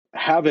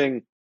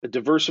having a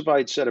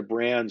diversified set of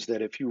brands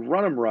that if you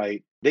run them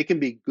right, they can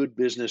be good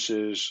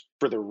businesses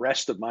for the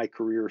rest of my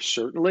career,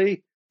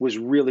 certainly was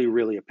really,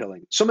 really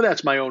appealing. Some of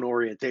that's my own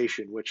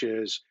orientation, which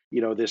is,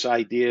 this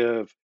idea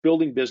of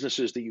building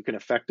businesses that you can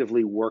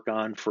effectively work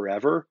on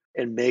forever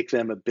and make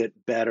them a bit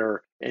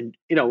better. And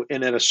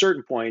at a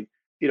certain point,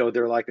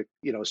 they're like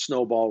a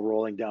snowball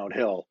rolling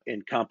downhill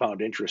and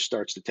compound interest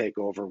starts to take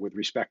over with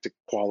respect to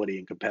quality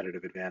and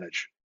competitive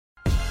advantage.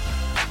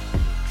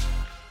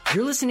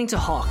 You're listening to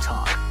Hawk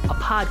Talk, a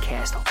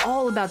podcast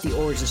all about the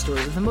origin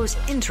stories of the most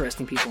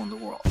interesting people in the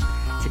world.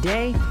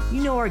 Today,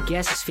 our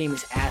guests as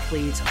famous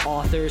athletes,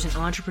 authors, and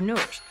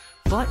entrepreneurs.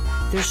 But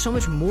there's so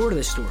much more to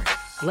the story.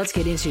 Let's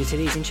get into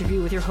today's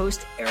interview with your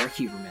host, Eric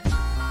Huberman.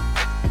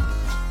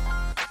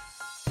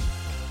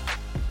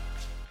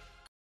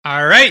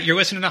 All right, you're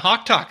listening to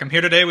Hawk Talk. I'm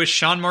here today with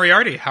Sean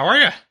Moriarty. How are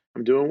you?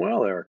 I'm doing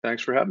well, Eric.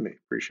 Thanks for having me.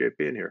 Appreciate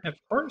being here. Of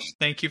course.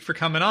 Thank you for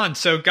coming on.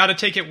 So got to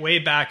take it way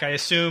back. I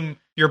assume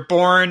you're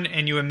born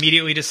and you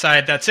immediately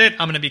decide, that's it.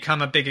 I'm going to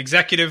become a big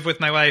executive with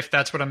my life.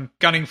 That's what I'm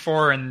gunning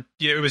for. And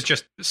it was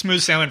just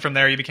smooth sailing from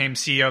there. You became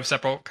CEO of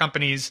several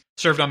companies,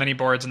 served on many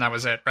boards, and that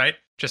was it, right?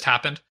 Just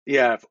happened.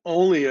 Yeah, if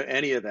only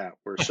any of that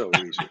were so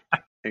easy,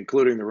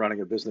 including the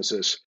running of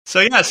businesses.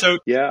 So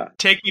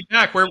take me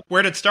back. Where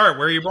did it start?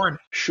 Where were you born?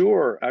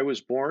 Sure. I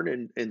was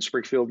born in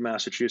Springfield,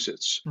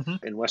 Massachusetts,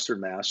 in Western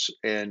Mass,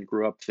 and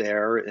grew up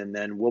there. And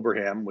then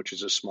Wilbraham, which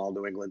is a small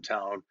New England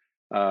town,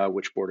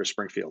 which borders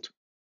Springfield.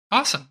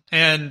 Awesome.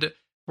 And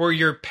were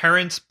your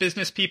parents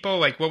business people?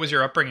 Like, what was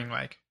your upbringing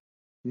like?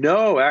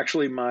 No,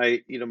 actually, my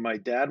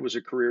dad was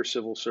a career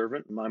civil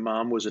servant. My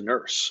mom was a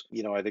nurse.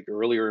 I think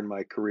earlier in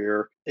my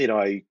career,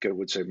 I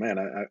would say, man,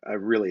 I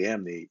really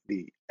am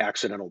the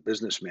accidental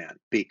businessman,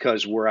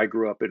 because where I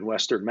grew up in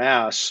Western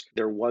Mass,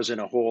 there wasn't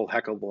a whole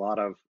heck of a lot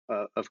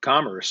of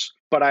commerce.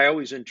 But I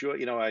always enjoy,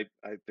 I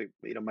think,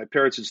 my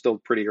parents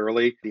instilled pretty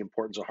early the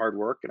importance of hard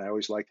work, and I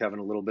always liked having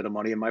a little bit of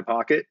money in my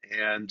pocket.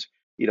 And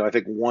I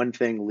think one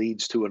thing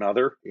leads to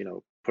another,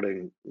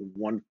 putting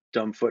one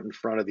dumb foot in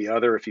front of the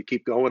other. If you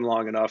keep going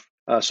long enough,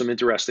 some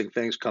interesting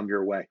things come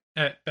your way.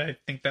 I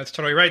think that's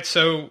totally right.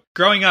 So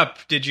growing up,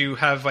 did you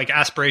have like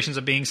aspirations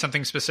of being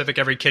something specific?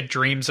 Every kid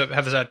dreams of,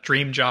 has that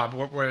dream job.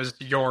 What was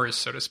yours,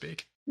 so to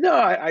speak? No,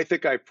 I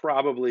think I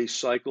probably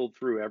cycled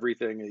through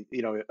everything,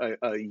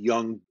 a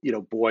young,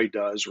 boy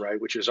does, right?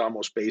 Which is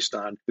almost based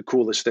on the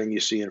coolest thing you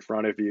see in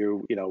front of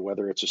you,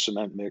 whether it's a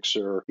cement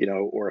mixer,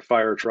 or a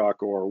fire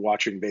truck or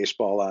watching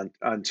baseball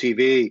on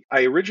TV.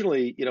 I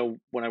originally,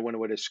 when I went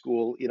away to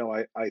school,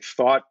 I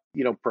thought,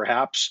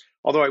 perhaps,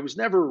 although I was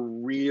never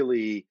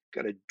really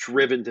kind of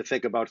driven to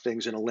think about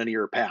things in a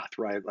linear path,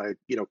 right? Like,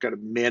 kind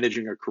of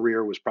managing a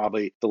career was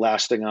probably the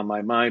last thing on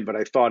my mind. But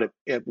I thought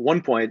at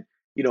one point,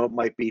 it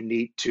might be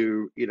neat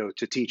to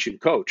teach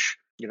and coach.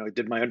 I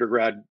did my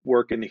undergrad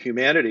work in the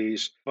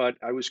humanities, but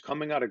I was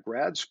coming out of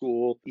grad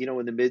school,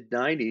 in the mid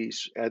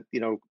 90s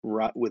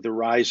with the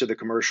rise of the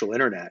commercial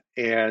internet.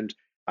 And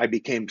I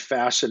became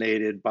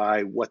fascinated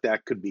by what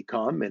that could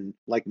become. And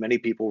like many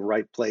people,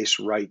 right place,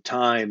 right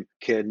time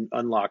can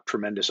unlock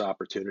tremendous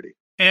opportunity.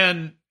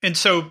 And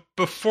so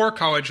before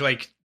college,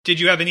 like, did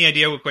you have any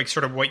idea like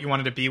sort of what you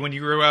wanted to be when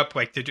you grew up?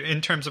 Like,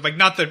 in terms of like,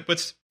 not the,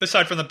 what's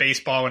aside from the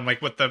baseball and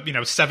like what the,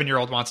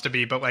 7-year-old wants to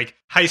be, but like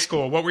high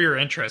school, what were your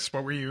interests?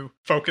 What were you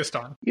focused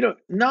on?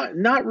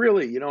 Not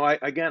really. I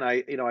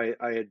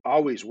had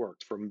always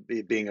worked from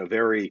being a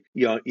very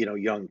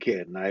young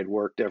kid, and I had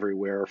worked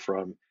everywhere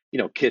from,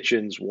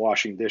 kitchens,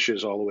 washing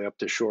dishes, all the way up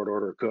to short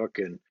order cook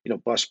and,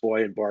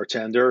 busboy and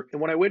bartender. And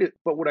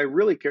what I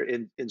really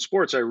cared in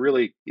sports, I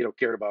really,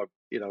 cared about,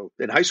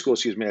 in high school,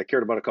 I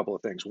cared about a couple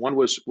of things. One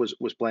was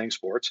playing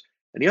sports,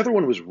 and the other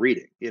one was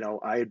reading.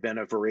 I had been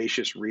a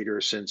voracious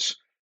reader since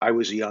I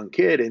was a young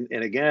kid. And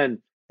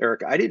again,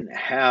 Eric, I didn't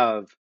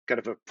have kind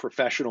of a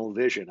professional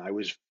vision. I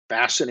was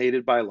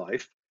fascinated by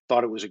life,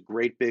 thought it was a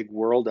great big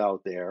world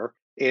out there.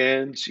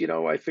 And,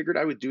 I figured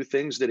I would do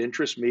things that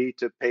interest me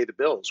to pay the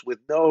bills with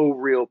no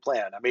real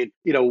plan. I mean,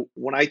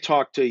 when I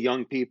talk to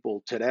young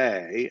people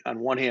today, on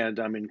one hand,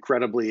 I'm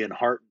incredibly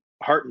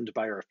heartened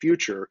by our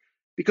future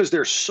because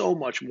they're so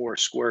much more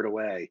squared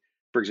away,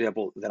 for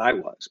example, than I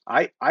was.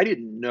 I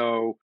didn't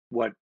know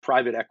what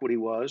private equity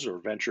was or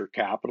venture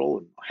capital,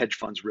 and hedge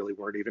funds really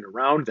weren't even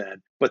around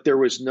then. But there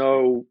was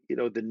no,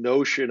 the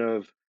notion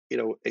of,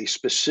 a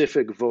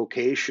specific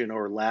vocation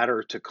or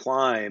ladder to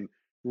climb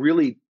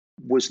really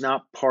was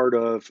not part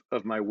of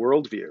my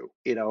worldview.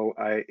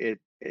 I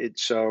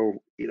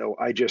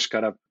just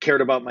kind of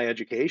cared about my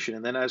education.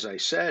 And then, as I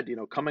said,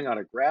 coming out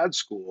of grad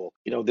school,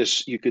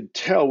 you could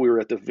tell we were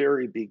at the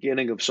very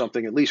beginning of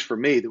something, at least for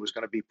me, that was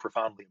going to be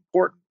profoundly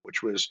important,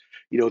 which was,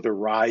 the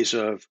rise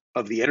of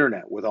the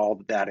internet with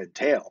all that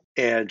entailed.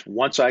 And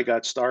once I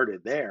got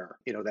started there,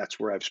 that's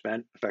where I've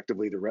spent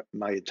effectively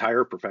my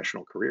entire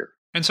professional career.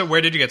 And so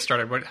where did you get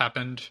started? What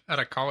happened at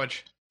a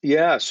college?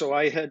 Yeah, so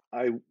I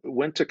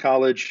went to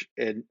college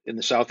in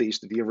the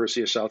Southeast at the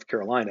University of South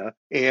Carolina.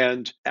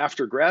 And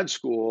after grad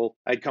school,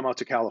 I'd come out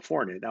to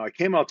California. Now, I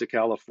came out to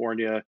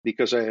California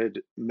because I had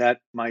met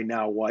my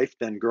now wife,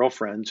 then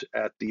girlfriend,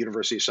 at the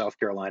University of South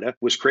Carolina,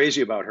 was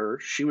crazy about her.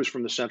 She was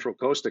from the Central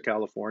Coast of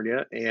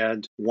California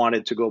and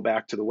wanted to go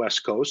back to the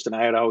West Coast. And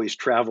I had always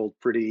traveled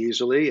pretty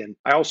easily. And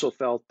I also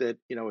felt that,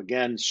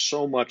 again,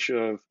 so much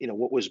of,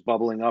 what was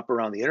bubbling up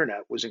around the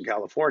internet was in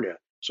California.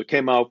 So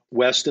came out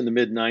west in the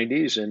mid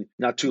 90s, and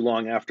not too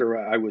long after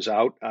I was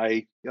out,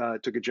 I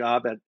took a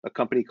job at a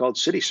company called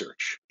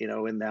CitySearch,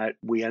 in that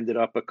we ended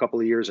up a couple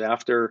of years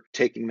after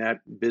taking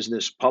that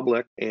business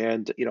public.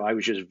 And, I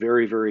was just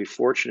very, very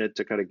fortunate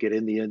to kind of get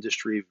in the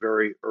industry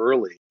very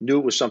early. Knew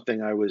it was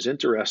something I was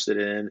interested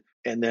in,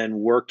 and then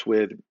worked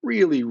with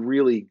really,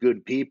 really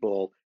good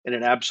people in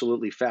an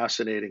absolutely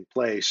fascinating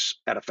place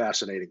at a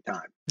fascinating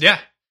time. Yeah.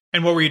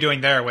 And what were you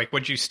doing there? Like,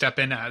 what'd you step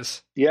in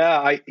as? Yeah,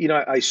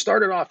 I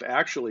started off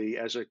actually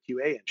as a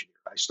QA engineer.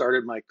 I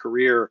started my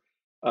career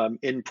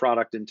in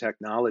product and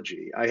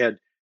technology. I had,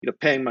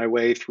 paying my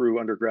way through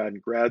undergrad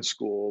and grad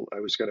school.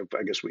 I was kind of,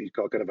 I guess what you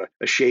call kind of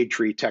a shade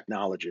tree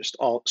technologist,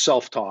 all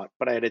self-taught,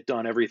 but I had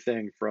done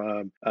everything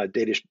from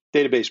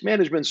database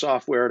management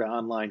software to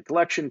online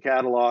collection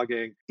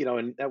cataloging,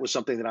 and that was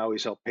something that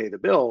always helped pay the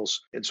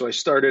bills. And so I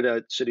started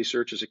at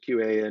CitySearch as a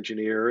QA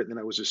engineer, and then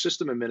I was a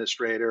system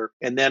administrator,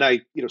 and then I,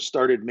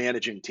 started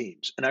managing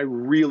teams. And I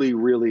really,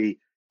 really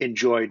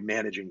enjoyed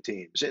managing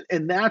teams.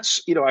 And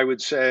that's, I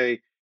would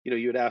say,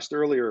 you had asked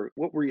earlier,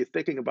 what were you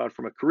thinking about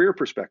from a career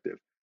perspective?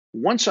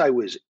 Once I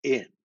was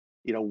in,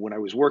 when I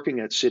was working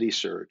at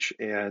CitySearch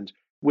and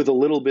with a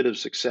little bit of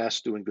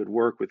success doing good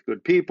work with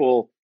good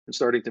people and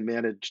starting to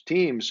manage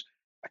teams,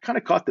 I kind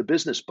of caught the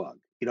business bug.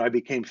 I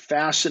became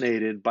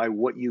fascinated by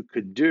what you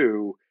could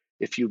do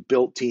if you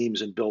built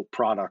teams and built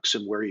products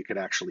and where you could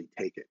actually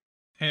take it.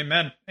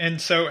 Amen. And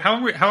so how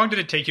long did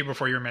it take you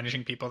before you were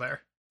managing people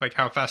there? Like,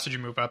 how fast did you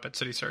move up at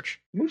CitySearch?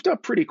 Moved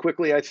up pretty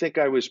quickly. I think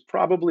I was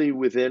probably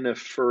within the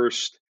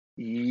first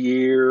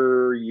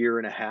year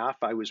and a half,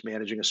 I was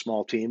managing a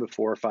small team of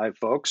 4 or 5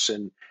 folks.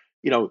 And,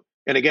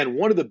 and again,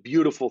 one of the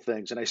beautiful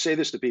things, and I say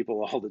this to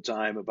people all the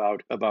time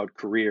about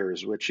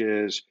careers, which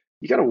is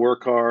you got to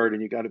work hard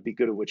and you got to be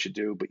good at what you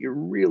do, but you're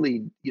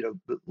really,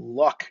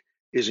 luck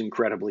is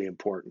incredibly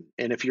important.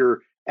 And if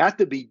you're at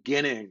the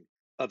beginning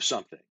of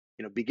something,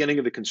 beginning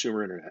of the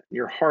consumer internet, and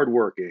you're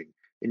hardworking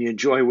and you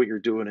enjoy what you're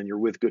doing and you're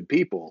with good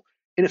people,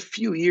 in a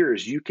few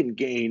years, you can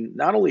gain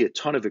not only a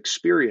ton of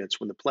experience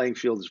when the playing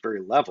field is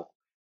very level,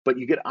 but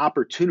you get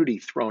opportunity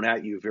thrown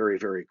at you very,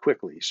 very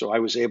quickly. So I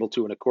was able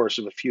to, in the course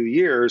of a few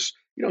years,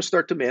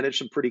 start to manage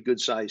some pretty good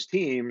sized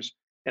teams.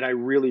 And I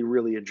really,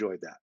 really enjoyed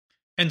that.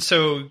 And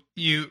so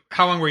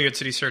how long were you at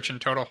CitySearch in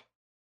total?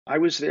 I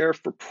was there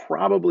for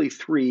probably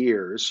 3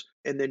 years.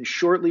 And then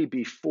shortly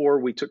before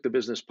we took the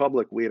business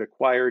public, we had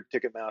acquired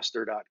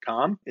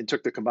Ticketmaster.com and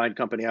took the combined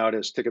company out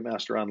as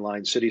Ticketmaster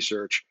Online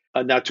CitySearch.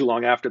 Not too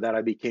long after that,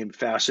 I became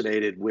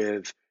fascinated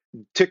with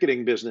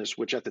ticketing business,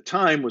 which at the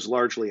time was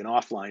largely an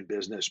offline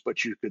business,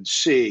 but you could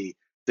see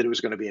that it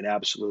was going to be an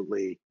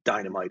absolutely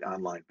dynamite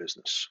online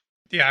business.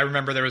 Yeah, I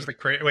remember there was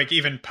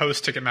even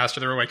post Ticketmaster,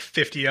 there were like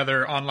 50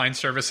 other online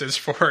services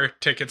for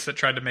tickets that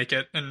tried to make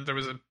it. And there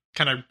was a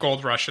kind of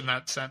gold rush in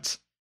that sense.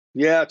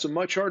 Yeah, it's a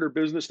much harder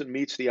business than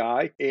meets the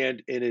eye,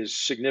 and it is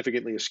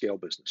significantly a scale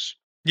business.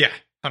 Yeah,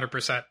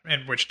 100%,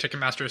 and which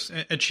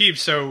Ticketmaster achieved.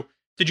 So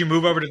did you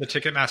move over to the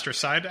Ticketmaster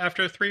side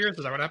after 3 years?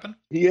 Is that what happened?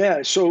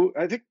 Yeah, so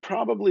I think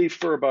probably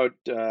for about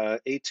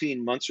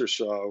 18 months or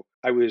so,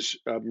 I was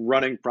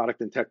running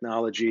product and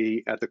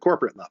technology at the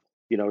corporate level.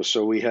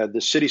 So we had the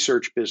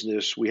CitySearch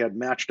business, we had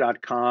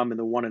Match.com and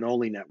the One and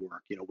Only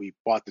Network. We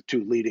bought the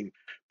 2 leading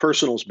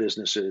personals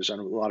businesses, and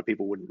a lot of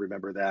people wouldn't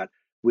remember that.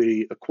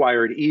 We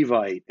acquired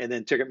Evite and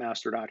then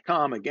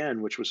Ticketmaster.com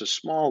again, which was a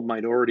small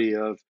minority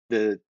of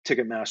the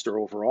Ticketmaster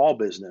overall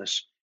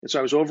business. And so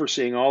I was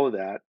overseeing all of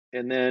that.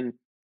 And then,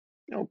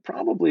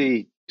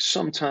 probably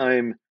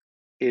sometime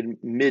in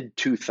mid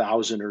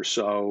 2000 or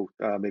so,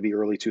 maybe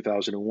early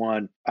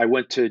 2001, I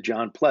went to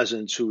John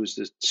Pleasance, who was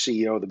the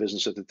CEO of the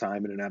business at the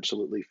time and an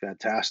absolutely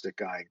fantastic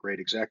guy,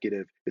 great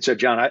executive. It said,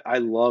 John, I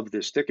love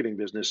this ticketing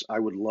business. I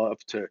would love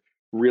to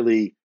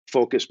really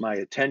focus my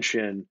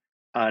attention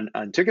on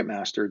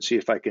Ticketmaster and see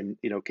if I can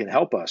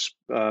help us,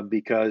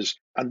 because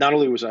not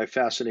only was I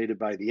fascinated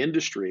by the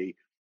industry,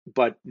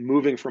 but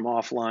moving from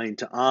offline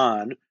to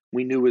on,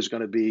 we knew was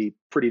going to be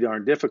pretty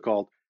darn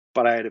difficult.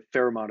 But I had a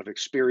fair amount of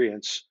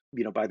experience,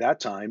 by that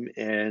time,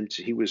 and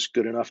he was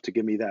good enough to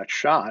give me that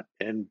shot,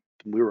 and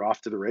we were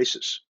off to the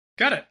races.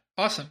 Got it.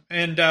 Awesome.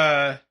 And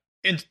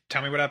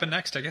tell me what happened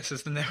next, I guess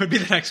that would be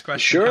the next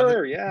question.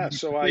 Sure. Yeah.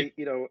 So I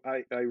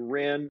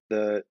ran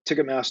the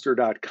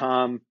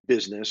Ticketmaster.com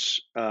business.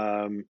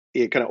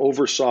 It kind of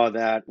oversaw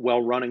that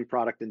well-running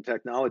product and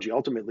technology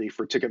ultimately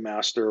for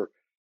Ticketmaster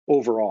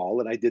overall.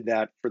 And I did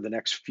that for the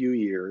next few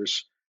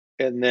years.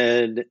 And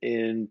then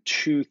in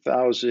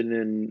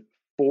 2004,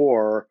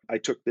 34, I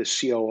took this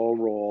COO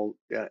role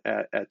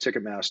at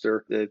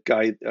Ticketmaster. The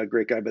guy, a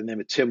great guy by the name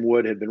of Tim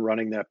Wood, had been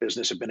running that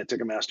business, had been at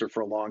Ticketmaster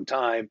for a long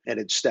time, and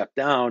had stepped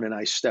down. And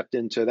I stepped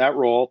into that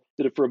role,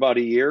 did it for about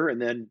a year,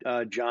 and then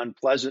John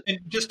Pleasant. And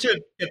just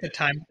to get the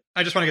time,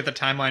 I just want to get the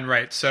timeline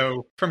right.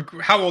 So, from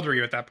how old were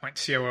you at that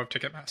point, COO of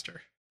Ticketmaster?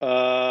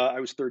 I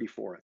was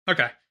 34.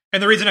 Okay.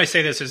 And the reason I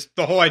say this is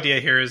the whole idea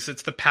here is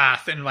it's the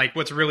path. And like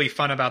what's really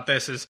fun about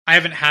this is I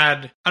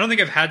don't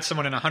think I've had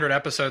someone in 100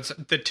 episodes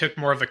that took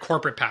more of the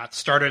corporate path,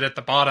 started at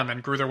the bottom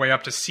and grew their way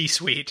up to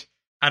C-suite.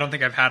 I don't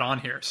think I've had on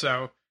here.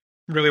 So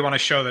really want to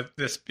show that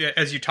this,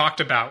 as you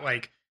talked about,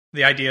 like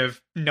the idea of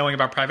knowing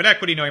about private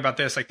equity, knowing about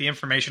this, like the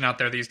information out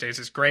there these days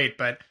is great,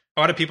 but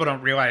a lot of people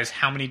don't realize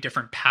how many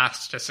different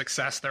paths to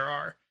success there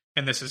are.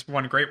 And this is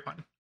one great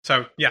one.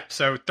 So yeah,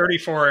 so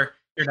 34,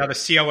 you're now the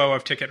COO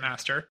of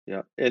Ticketmaster.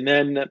 Yeah. And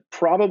then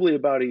probably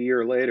about a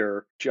year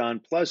later, John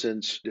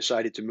Pleasance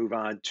decided to move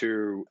on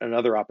to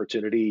another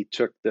opportunity. He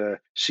took the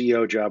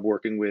CEO job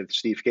working with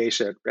Steve Case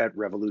at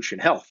Revolution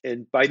Health.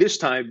 And by this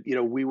time,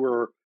 we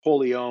were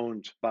wholly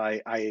owned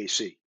by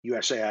IAC,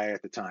 USAI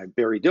at the time,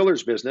 Barry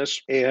Diller's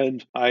business.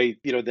 And I,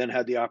 then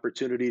had the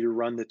opportunity to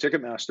run the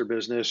Ticketmaster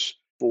business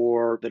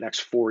for the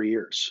next 4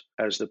 years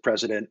as the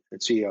president and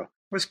CEO.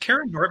 Was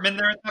Karen Nortman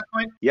there at that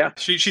point? Yeah,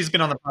 she's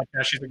been on the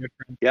podcast. She's a good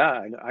friend.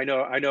 Yeah, I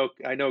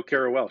know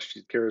Kara well.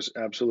 Kara's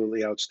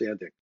absolutely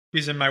outstanding.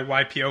 She's in my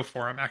YPO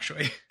forum,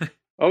 actually.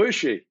 Oh, is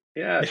she?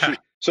 Yeah.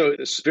 So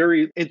it's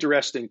very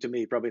interesting to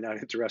me. Probably not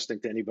interesting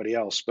to anybody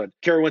else. But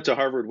Kara went to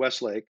Harvard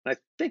Westlake. I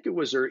think it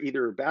was her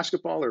either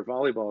basketball or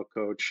volleyball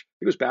coach. I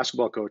think it was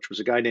basketball coach. Was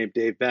a guy named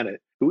Dave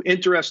Bennett, who,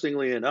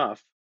 interestingly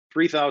enough,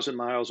 3,000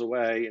 miles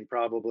away and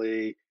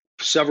probably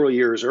several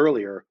years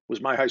earlier,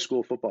 was my high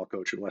school football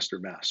coach in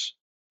Western Mass.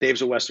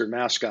 Dave's a Western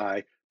Mass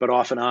guy, but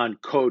off and on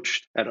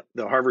coached at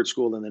the Harvard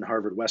School and then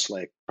Harvard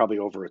Westlake, probably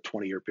over a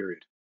 20-year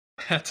period.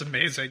 That's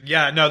amazing.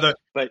 Yeah, no,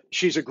 but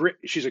she's a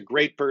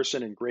great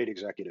person and great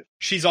executive.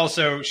 She's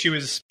also she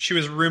was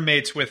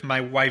roommates with my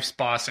wife's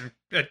boss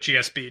at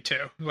GSB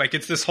too. Like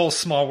it's this whole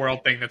small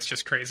world thing that's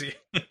just crazy.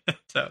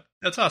 So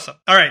that's awesome.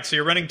 All right, so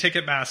you're running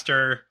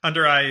Ticketmaster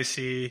under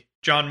IAC.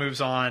 John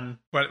moves on.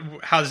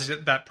 How does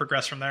that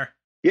progress from there?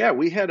 Yeah,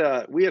 we had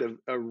a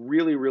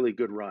really, really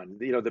good run.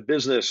 The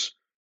business,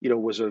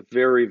 was a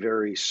very,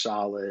 very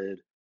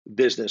solid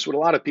business. What a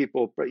lot of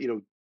people,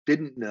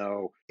 didn't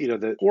know,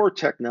 the core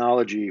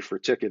technology for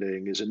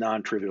ticketing is a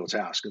non-trivial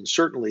task, and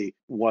certainly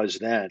was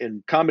then.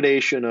 In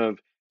combination of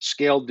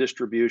scaled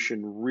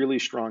distribution, really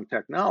strong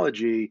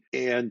technology,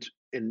 and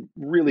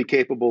really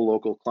capable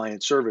local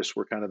client service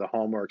were kind of the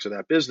hallmarks of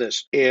that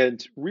business.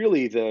 And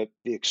really the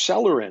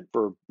accelerant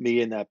for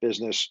me in that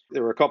business,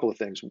 there were a couple of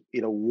things.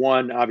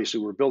 One, obviously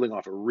we're building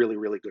off a really,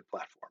 really good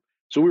platform.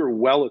 So we were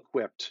well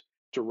equipped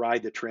to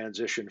ride the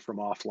transition from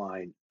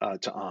offline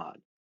to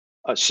on.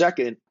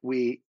 Second,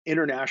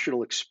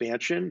 international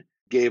expansion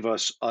gave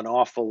us an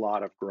awful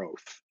lot of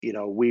growth.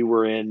 We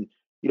were in,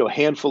 a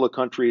handful of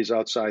countries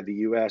outside the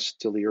US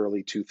till the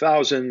early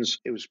 2000s.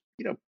 It was,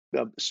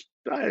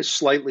 a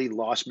slightly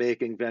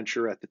loss-making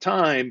venture at the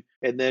time.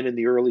 And then in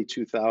the early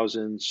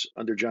 2000s,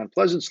 under John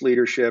Pleasant's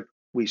leadership,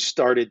 we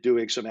started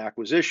doing some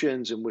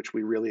acquisitions in which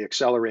we really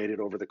accelerated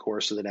over the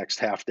course of the next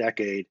half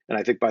decade. And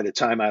I think by the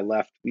time I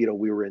left, we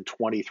were in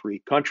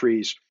 23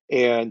 countries,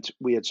 and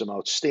we had some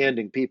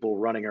outstanding people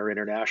running our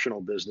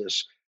international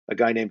business. A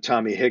guy named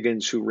Tommy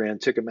Higgins, who ran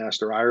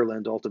Ticketmaster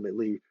Ireland,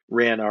 ultimately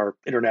ran our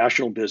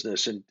international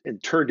business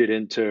and turned it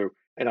into,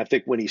 and I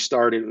think when he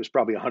started, it was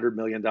probably a $100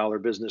 million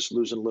business,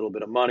 losing a little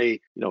bit of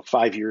money.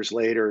 5 years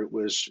later, it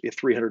was a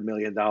 $300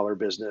 million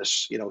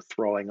business,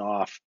 throwing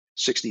off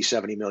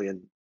 $60-70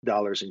 million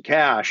in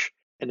cash.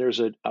 And there's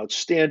an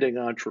outstanding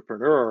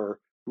entrepreneur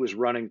who was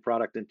running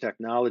product and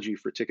technology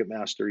for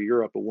Ticketmaster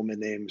Europe, a woman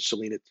named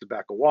Selena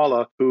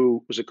Tabakawala,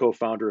 who was a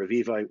co-founder of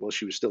Evite while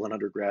she was still an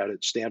undergrad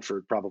at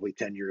Stanford, probably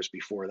 10 years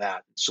before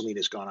that.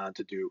 Selena's gone on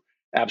to do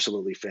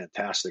absolutely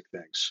fantastic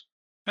things.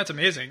 That's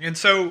amazing. And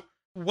so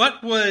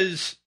what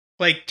was,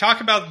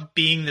 talk about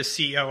being the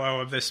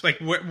COO of this,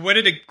 what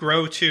did it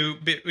grow to,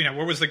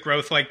 what was the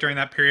growth like during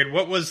that period?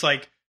 What was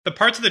the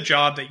parts of the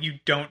job that you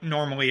don't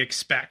normally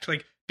expect?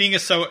 Being a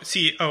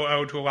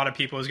COO to a lot of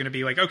people is going to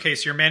be okay,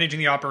 so you're managing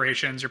the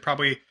operations. You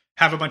probably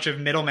have a bunch of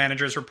middle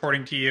managers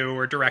reporting to you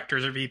or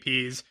directors or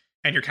VPs,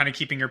 and you're kind of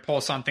keeping your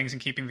pulse on things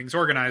and keeping things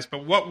organized.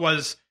 But what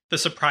was the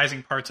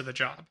surprising parts of the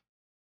job?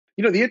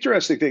 The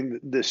interesting thing,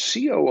 the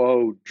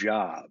COO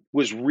job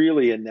was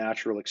really a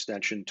natural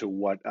extension to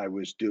what I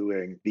was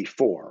doing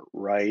before,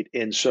 right?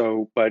 And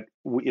so, but,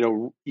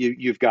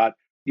 you've got,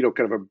 kind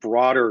of a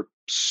broader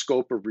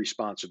scope of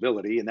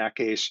responsibility. In that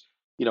case,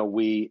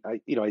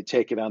 I'd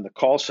taken on the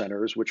call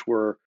centers, which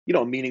were,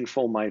 a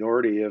meaningful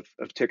minority of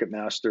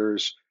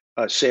Ticketmaster's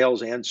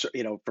sales and,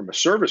 from a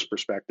service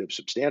perspective,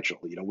 substantial.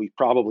 We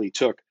probably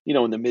took,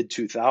 in the mid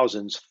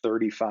 2000s,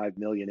 35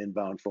 million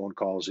inbound phone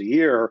calls a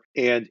year.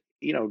 And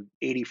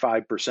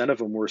 85% of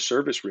them were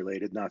service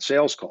related, not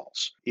sales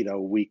calls.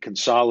 We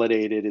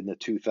consolidated in the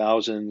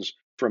 2000s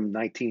from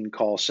 19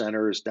 call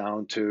centers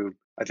down to,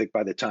 I think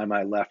by the time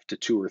I left to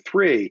two or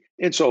three.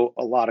 And so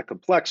a lot of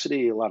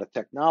complexity, a lot of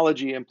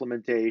technology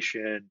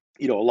implementation,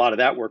 a lot of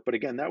that work. But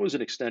again, that was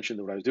an extension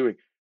of what I was doing.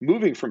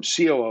 Moving from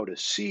COO to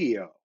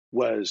CEO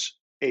was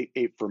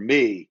for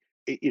me,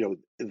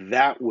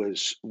 that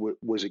was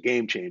a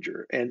game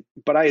changer.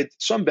 But I had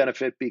some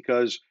benefit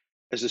because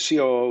as the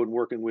COO and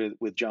working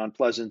with John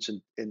Pleasance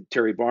and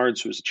Terry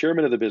Barnes, who was the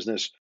chairman of the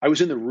business, I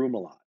was in the room a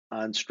lot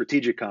on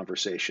strategic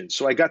conversations.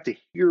 So I got to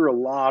hear a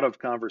lot of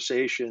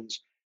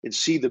conversations and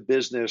see the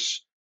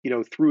business,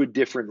 through a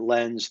different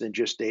lens than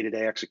just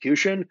day-to-day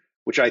execution,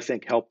 which I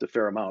think helped a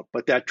fair amount.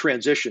 But that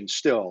transition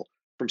still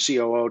from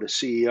COO to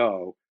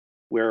CEO,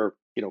 where,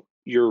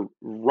 you're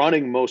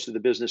running most of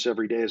the business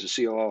every day as a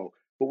COO,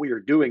 but what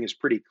you're doing is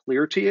pretty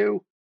clear to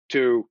you,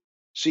 to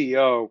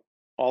CEO,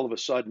 all of a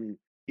sudden,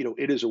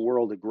 it is a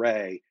world of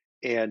gray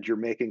and you're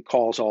making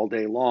calls all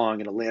day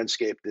long in a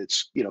landscape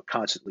that's,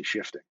 constantly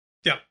shifting.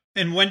 Yeah.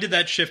 And when did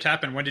that shift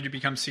happen? When did you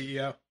become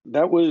CEO?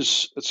 That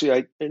was, let's see,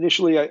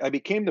 I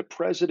became the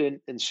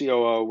president and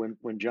COO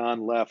when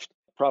John left,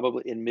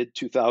 probably in mid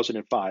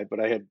 2005, but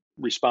I had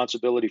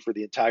responsibility for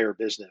the entire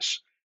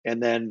business.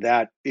 And then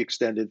that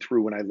extended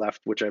through when I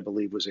left, which I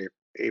believe was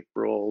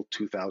April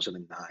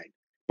 2009.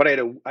 But I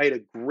had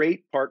a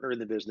great partner in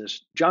the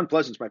business. John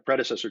Pleasance, my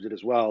predecessor, did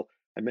as well.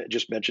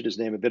 Just mentioned his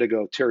name a bit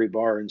ago, Terry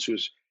Barnes,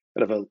 who's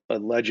kind of a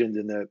legend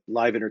in the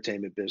live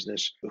entertainment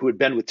business, who had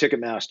been with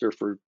Ticketmaster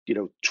for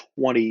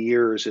 20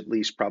 years at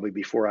least, probably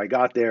before I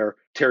got there.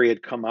 Terry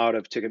had come out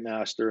of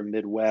Ticketmaster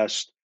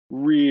Midwest,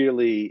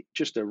 really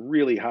just a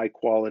really high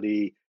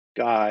quality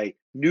guy,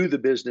 knew the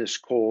business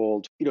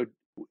cold,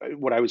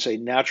 what I would say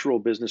natural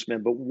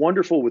businessman, but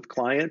wonderful with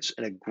clients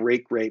and a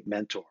great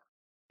mentor.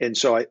 And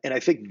so I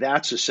think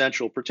that's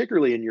essential,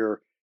 particularly in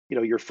your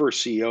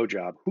first CEO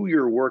job. Who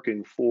you're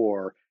working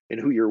for and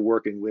who you're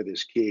working with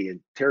is key. And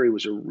Terry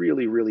was a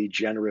really, really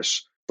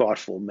generous,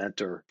 thoughtful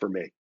mentor for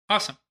me.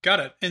 Awesome. Got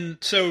it. And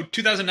so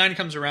 2009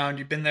 comes around.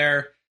 You've been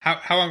there.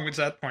 How long was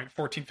that point?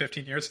 14,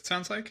 15 years, it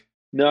sounds like?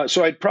 No,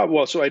 so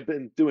I'd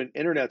been doing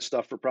internet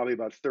stuff for probably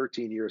about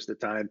 13 years at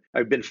the time.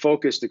 I've been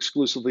focused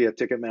exclusively at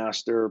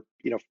Ticketmaster,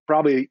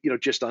 probably,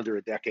 just under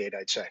a decade,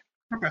 I'd say.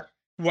 Okay.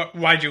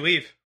 Why'd you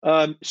leave?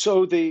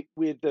 So the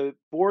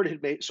board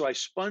had made, so I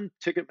spun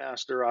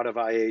Ticketmaster out of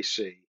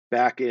IAC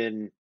back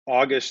in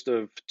August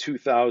of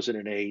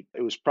 2008.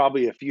 It was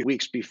probably a few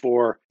weeks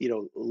before,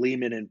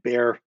 Lehman and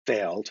Bear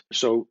failed.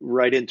 So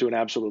right into an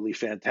absolutely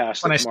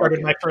fantastic when I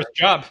started market. my first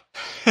job.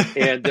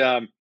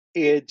 And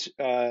it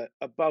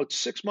about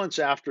 6 months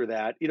after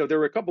that, there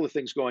were a couple of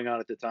things going on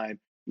at the time.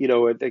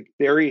 I think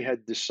Barry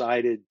had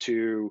decided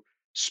to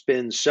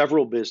spin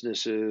several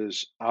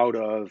businesses out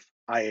of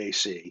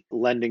IAC.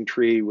 Lending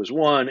Tree was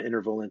one,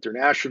 Interval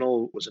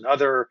International was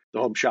another, the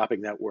Home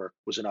Shopping Network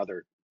was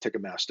another,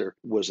 Ticketmaster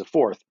was a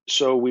fourth.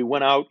 So we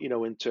went out,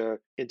 into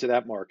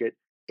that market.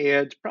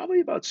 And probably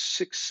about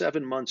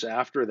 6-7 months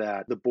after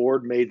that, the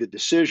board made the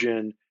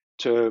decision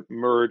to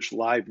merge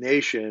Live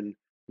Nation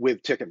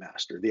with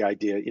Ticketmaster. The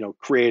idea,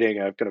 creating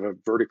a kind of a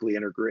vertically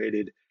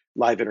integrated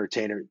live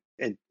entertainment,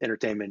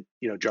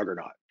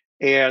 juggernaut.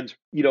 And,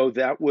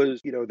 that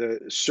was,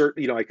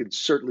 I could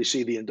certainly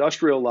see the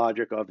industrial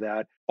logic of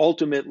that.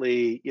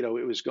 Ultimately,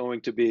 it was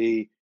going to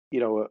be,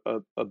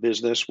 a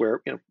business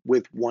where,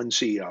 with one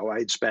CEO, I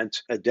had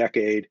spent a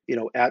decade,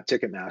 at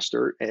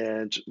Ticketmaster,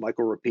 and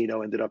Michael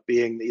Rapino ended up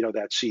being,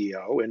 that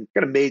CEO, and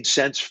kind of made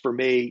sense for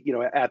me,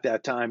 at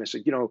that time. I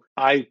said,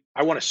 I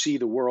want to see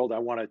the world. I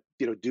want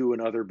to, do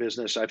another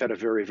business. I've had a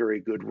very, very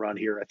good run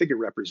here. I think it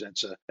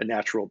represents a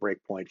natural break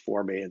point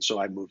for me. And so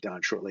I moved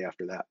on shortly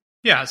after that.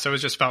 Yeah, so it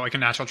just felt like a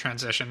natural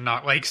transition,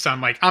 not like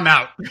some I'm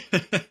out.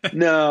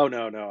 No.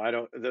 I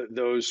don't.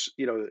 Those,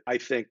 I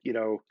think,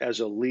 as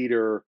a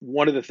leader,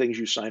 one of the things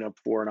you sign up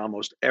for in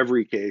almost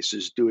every case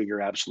is doing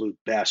your absolute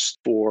best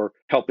for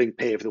helping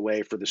pave the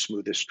way for the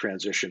smoothest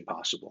transition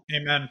possible.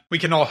 Amen. We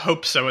can all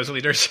hope so as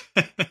leaders.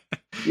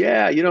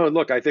 Yeah,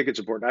 look, I think it's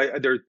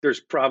important. There's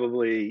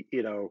probably,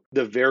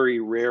 the very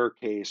rare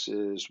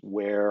cases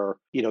where,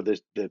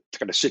 the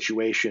kind of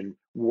situation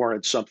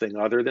warrants something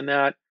other than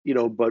that,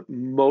 but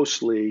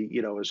mostly,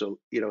 as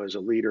a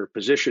leader,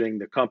 positioning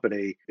the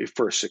company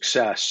for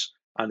success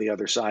on the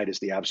other side is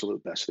the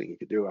absolute best thing you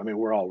could do. I mean,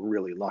 we're all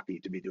really lucky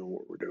to be doing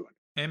what we're doing.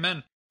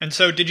 Amen. And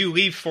so did you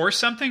leave for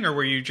something, or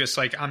were you just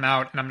like, I'm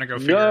out and I'm going to go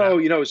figure it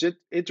out? No, it's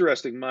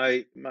interesting.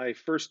 My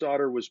first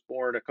daughter was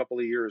born a couple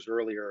of years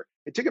earlier.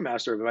 At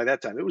Ticketmaster, by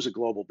that time, it was a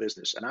global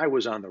business, and I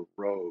was on the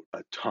road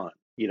a ton.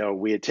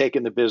 We had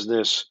taken the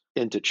business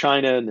into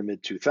China in the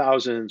mid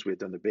 2000s. We had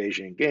done the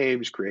Beijing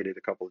Games, created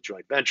a couple of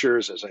joint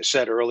ventures. As I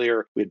said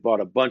earlier, we had bought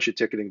a bunch of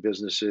ticketing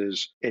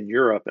businesses in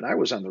Europe, and I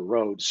was on the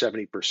road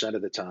 70%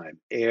 of the time.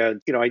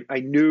 And, I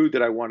knew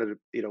that I wanted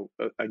to,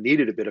 I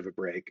needed a bit of a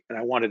break, and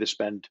I wanted to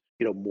spend,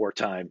 more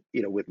time,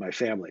 with my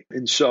family.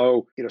 And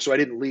so, so I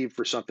didn't leave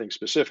for something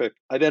specific.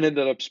 I then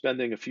ended up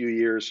spending a few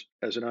years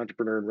as an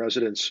entrepreneur in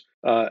residence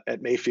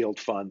at Mayfield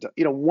Fund.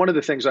 One of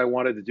the things I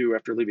wanted to do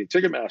after leaving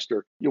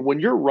Ticketmaster, when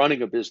you're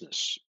running a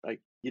business,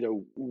 like,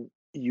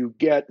 you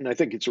get, and I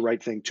think it's the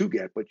right thing to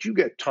get, but you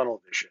get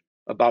tunnel vision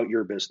about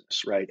your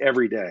business, right?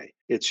 Every day.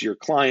 It's your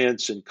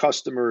clients and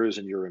customers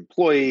and your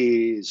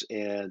employees,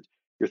 and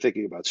you're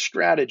thinking about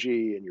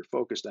strategy and you're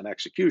focused on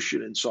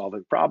execution and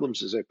solving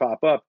problems as they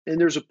pop up. And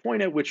there's a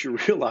point at which you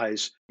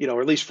realize,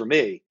 or at least for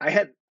me, I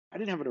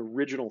didn't have an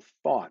original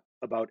thought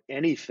about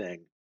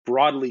anything,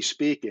 broadly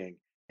speaking,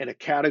 in a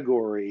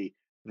category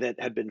that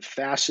had been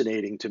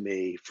fascinating to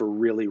me for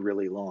really,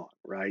 really long,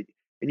 right?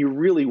 And you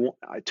really want,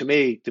 to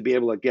me, to be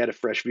able to get a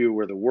fresh view of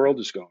where the world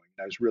is going.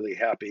 I was really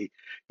happy.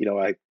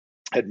 I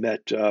had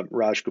met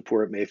Raj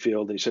Kapoor at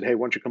Mayfield, and he said, "Hey,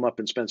 why don't you come up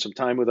and spend some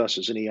time with us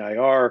as an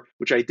EIR?"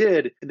 Which I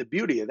did. And the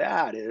beauty of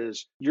that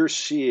is you're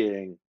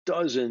seeing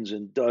dozens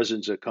and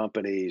dozens of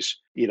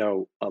companies,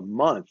 a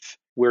month,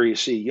 where you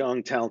see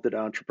young, talented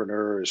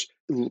entrepreneurs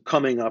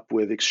coming up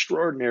with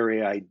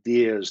extraordinary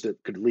ideas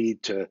that could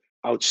lead to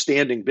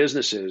outstanding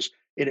businesses.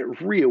 And it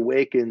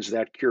reawakens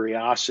that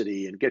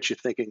curiosity and gets you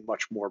thinking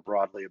much more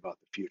broadly about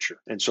the future.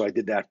 And so I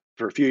did that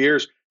for a few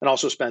years, and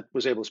also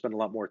was able to spend a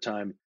lot more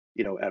time,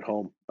 at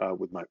home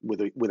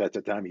with at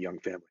the time a young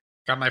family.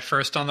 Got my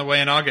first on the way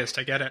in August.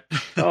 I get it.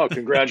 Oh,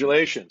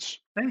 congratulations.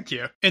 Thank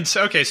you. And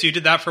so, okay, so you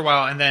did that for a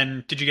while, and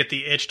then did you get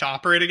the itch to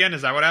operate again?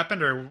 Is that what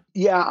happened? Or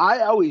yeah,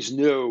 I always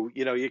knew,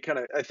 you kind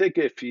of, I think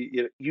if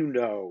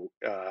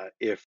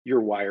if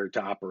you're wired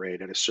to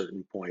operate at a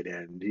certain point,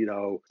 and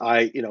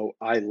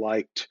I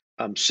liked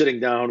sitting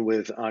down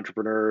with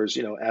entrepreneurs,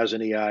 as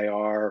an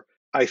EIR.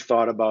 I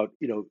thought about,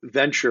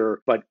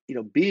 venture, but,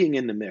 being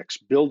in the mix,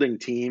 building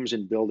teams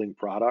and building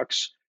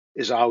products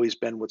has always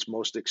been what's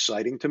most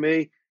exciting to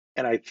me.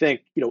 And I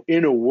think,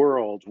 in a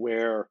world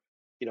where,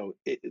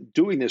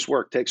 doing this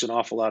work takes an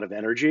awful lot of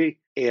energy.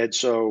 And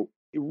so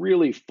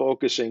really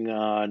focusing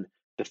on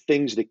the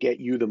things that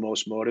get you the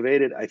most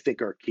motivated, I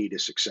think are key to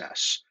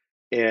success.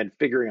 And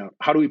figuring out,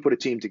 how do we put a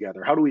team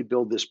together? How do we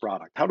build this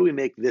product? How do we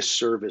make this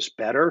service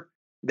better?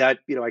 That,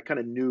 I kind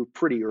of knew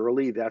pretty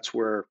early that's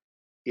where,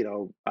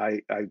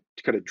 I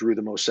kind of drew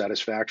the most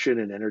satisfaction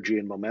and energy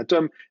and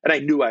momentum. And I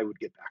knew I would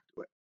get back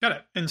to it. Got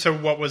it. And so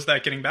what was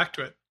that getting back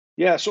to it?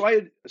 Yeah,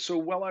 so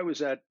while I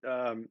was at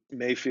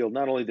Mayfield,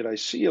 not only did I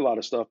see a lot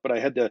of stuff, but I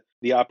had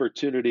the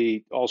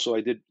opportunity. Also,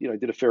 I did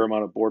a fair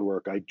amount of board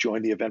work. I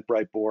joined the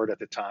Eventbrite board at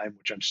the time,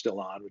 which I'm still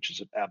on, which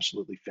is an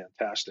absolutely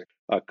fantastic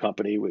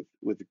company with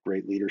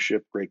great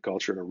leadership, great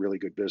culture, and a really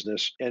good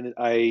business. And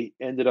I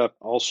ended up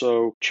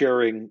also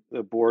chairing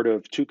the board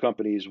of two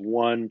companies.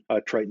 One,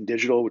 Triton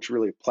Digital, which is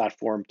really a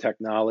platform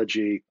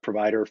technology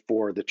provider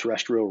for the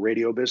terrestrial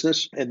radio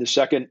business, and the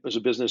second was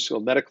a business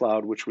called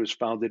MetaCloud, which was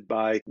founded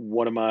by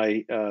one of my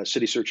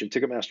CitySearch and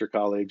Ticketmaster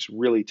colleagues,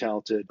 really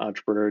talented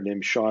entrepreneur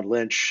named Sean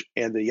Lynch,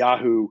 and the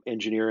Yahoo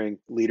engineering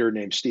leader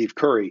named Steve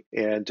Curry.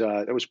 And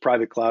it was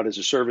private cloud as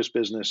a service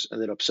business,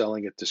 ended up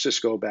selling it to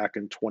Cisco back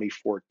in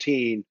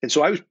 2014. And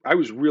so I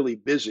was really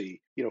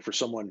busy, for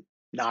someone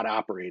not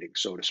operating,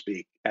 so to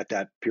speak, at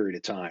that period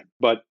of time.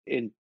 But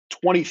in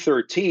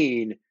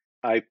 2013,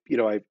 I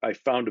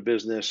found a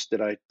business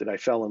that I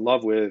fell in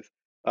love with,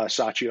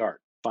 Saatchi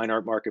Art, fine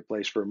art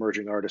marketplace for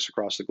emerging artists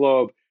across the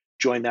globe.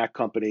 Joined that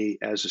company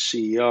as a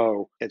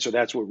CEO. And so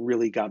that's what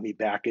really got me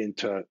back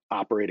into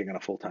operating on a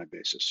full-time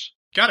basis.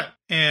 Got it.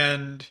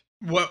 And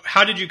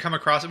how did you come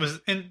across it?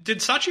 And did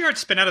Saatchi Art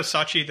spin out of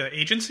Saatchi the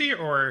agency,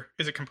 or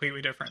is it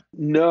completely different?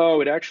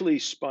 No, it actually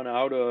spun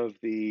out of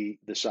the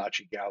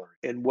Saatchi Gallery.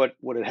 And what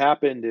had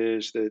happened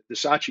is that the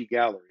Saatchi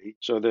Gallery,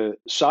 so the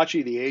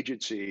Saatchi, the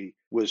agency,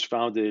 was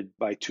founded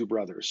by two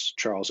brothers,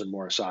 Charles and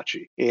Maurice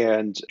Saatchi.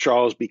 And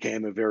Charles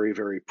became a very,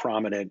 very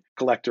prominent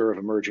collector of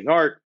emerging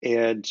art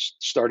and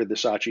started the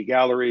Saatchi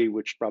Gallery,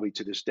 which probably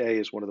to this day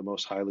is one of the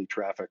most highly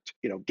trafficked,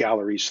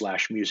 galleries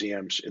 /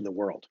 museums in the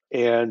world.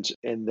 And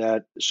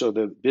so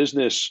the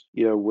business,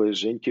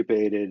 was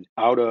incubated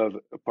out of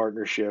a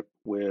partnership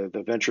with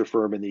a venture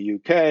firm in the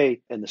UK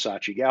and the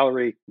Saatchi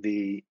Gallery.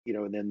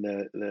 And then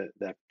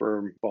that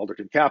firm,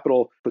 Balderton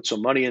Capital, put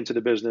some money into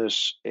the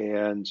business.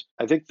 And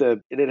I think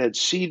it had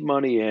seed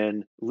money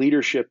in,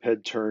 leadership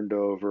had turned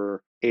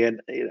over.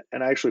 And I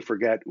actually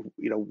forget,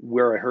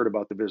 where I heard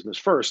about the business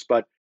first,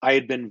 but I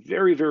had been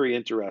very, very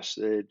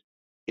interested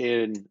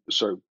in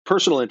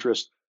personal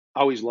interest.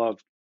 I always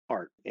loved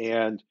art.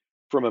 And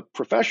from a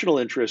professional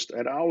interest,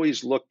 I'd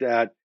always looked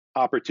at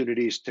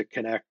opportunities to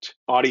connect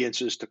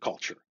audiences to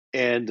culture.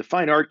 And the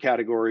fine art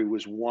category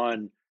was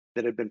one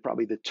that had been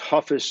probably the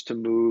toughest to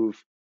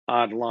move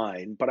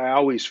online. But I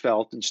always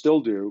felt, and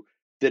still do,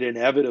 that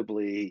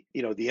inevitably,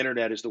 the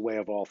internet is the way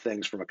of all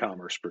things from a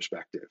commerce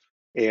perspective.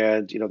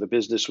 And, the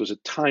business was a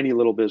tiny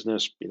little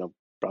business,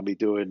 probably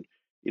doing,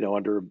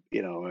 under,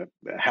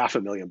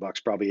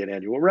 $500,000 probably in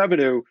annual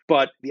revenue.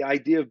 But the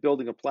idea of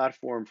building a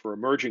platform for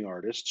emerging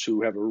artists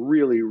who have a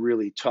really,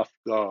 really tough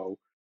go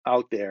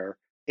out there,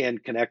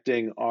 and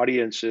connecting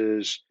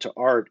audiences to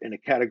art in a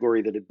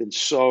category that had been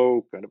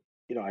so kind of,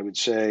 I would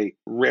say,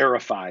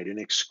 rarefied and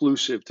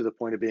exclusive to the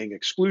point of being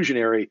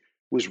exclusionary,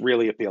 was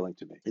really appealing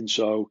to me. And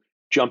so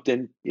jumped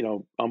in,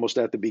 almost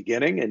at the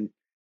beginning. And,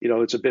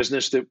 it's a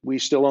business that we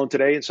still own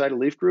today inside of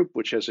Leaf Group,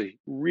 which has a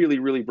really,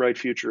 really bright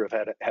future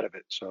ahead of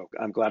it. So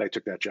I'm glad I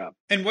took that job.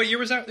 And what year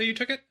was that you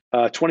took it?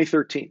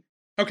 2013.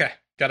 Okay,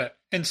 got it.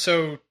 And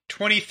so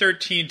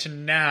 2013 to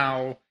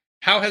now,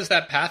 how has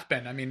that path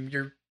been? I mean,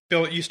 you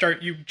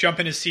jump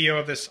in as CEO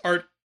of this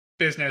art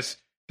business,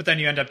 but then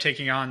you end up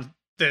taking on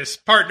this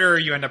partner,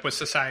 you end up with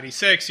Society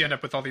 6, you end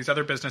up with all these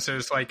other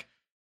businesses. Like,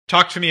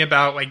 talk to me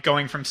about like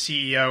going from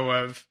CEO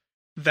of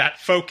that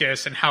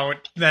focus and how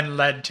it then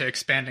led to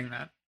expanding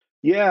that.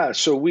 Yeah,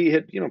 so we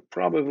had,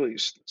 probably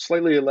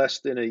slightly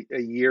less than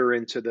a year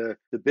into the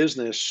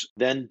business.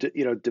 Then,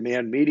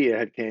 Demand Media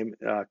had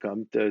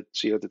come. The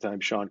CEO at the time,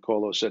 Sean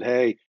Colo, said,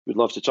 "Hey, we'd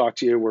love to talk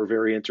to you. We're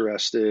very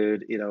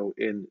interested,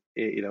 in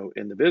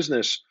the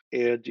business,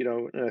 and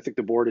I think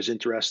the board is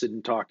interested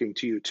in talking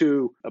to you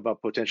too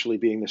about potentially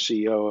being the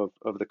CEO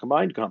of the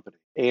combined company."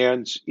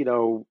 And as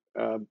you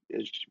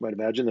might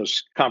imagine,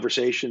 those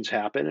conversations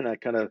happen, and I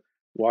kind of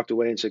walked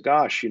away and said,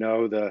 "Gosh,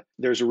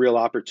 there's a real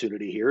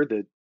opportunity here.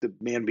 The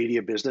Man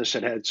Media business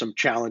had some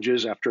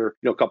challenges after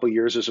a couple of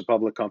years as a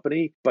public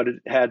company, but it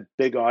had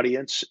big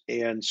audience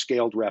and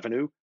scaled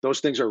revenue. Those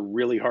things are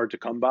really hard to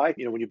come by.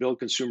 When you build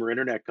consumer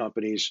internet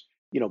companies,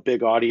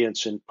 big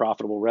audience and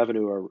profitable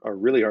revenue are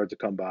really hard to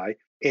come by.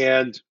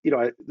 And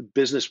the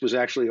business was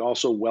actually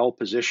also well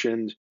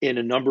positioned in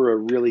a number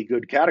of really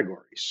good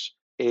categories.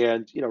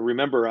 And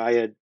remember, I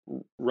had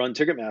run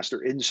Ticketmaster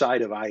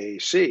inside of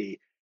IAC,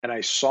 and I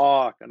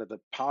saw kind of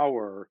the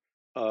power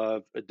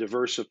of a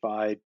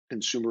diversified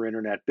consumer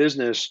internet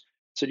business.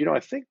 Said,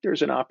 I think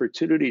there's an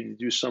opportunity to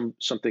do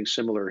something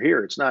similar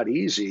here. It's not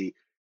easy,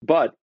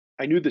 but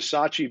I knew the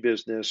Saatchi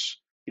business,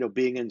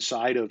 being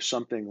inside of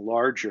something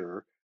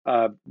larger,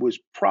 was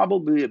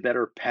probably a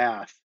better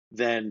path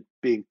than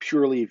being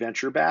purely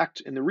venture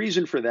backed. And the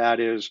reason for that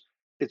is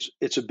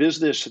it's a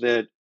business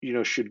that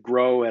should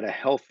grow at a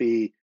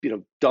healthy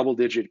double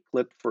digit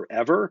clip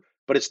forever.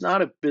 But it's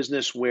not a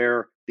business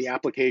where the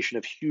application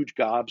of huge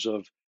gobs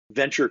of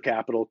venture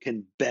capital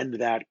can bend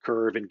that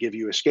curve and give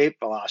you escape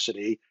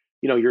velocity.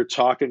 You're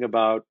talking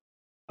about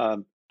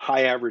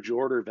high average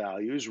order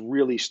values,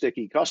 really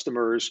sticky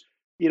customers,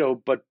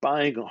 but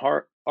buying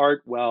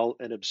art, well,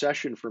 an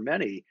obsession for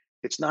many,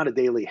 it's not a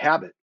daily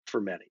habit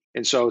for many.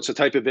 And so it's a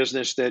type of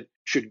business that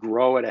should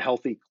grow at a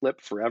healthy clip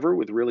forever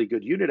with really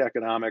good unit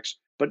economics,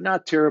 but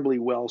not terribly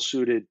well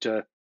suited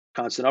to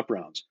constant up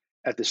rounds.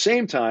 At the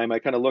same time, I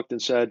kind of looked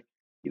and said,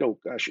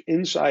 gosh,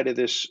 inside of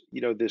this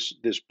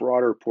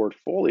broader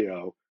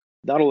portfolio,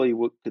 not only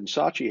can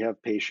Saatchi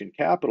have patient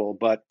capital,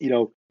 but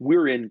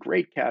we're in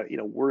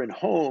we're in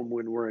home,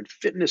 when we're in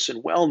fitness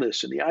and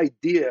wellness, and the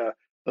idea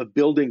of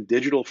building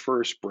digital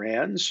first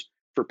brands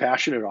for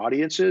passionate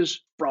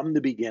audiences from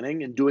the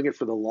beginning and doing it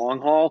for the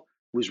long haul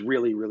was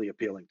really, really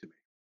appealing to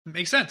me.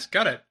 Makes sense.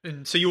 Got it.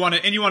 And so you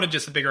wanted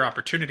just a bigger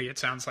opportunity. It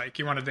sounds like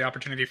you wanted the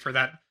opportunity for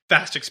that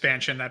fast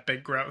expansion, that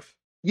big growth.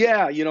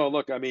 Yeah,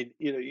 look, I mean,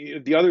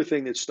 the other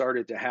thing that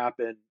started to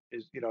happen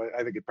is,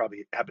 I think it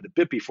probably happened a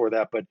bit before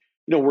that, but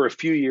we're a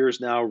few years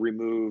now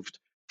removed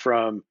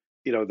from,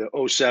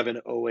 the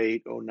 '07,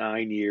 '08,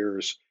 '09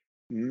 years.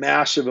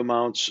 Massive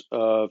amounts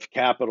of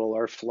capital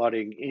are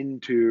flooding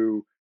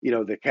into,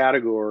 the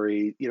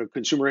category,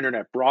 consumer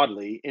internet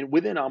broadly, and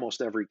within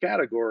almost every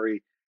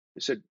category. I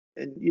said,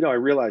 and I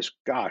realized,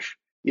 gosh,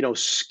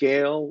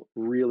 scale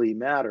really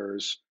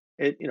matters.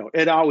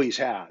 It always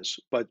has,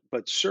 but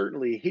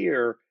certainly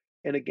here.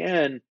 And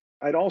again,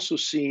 I'd also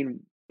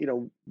seen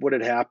what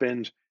had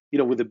happened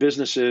with the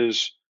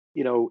businesses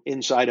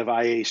inside of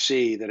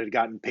IAC that had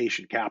gotten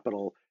patient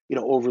capital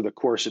over the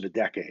course of a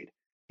decade.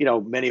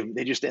 Many of them,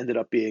 they just ended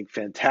up being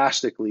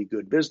fantastically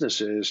good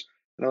businesses.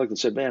 And I looked and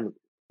said, man,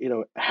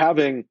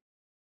 having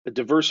a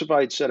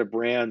diversified set of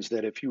brands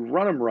that if you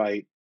run them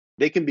right,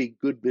 they can be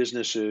good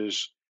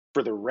businesses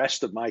for the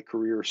rest of my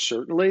career,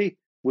 certainly,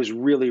 was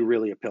really,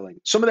 really appealing.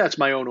 Some of that's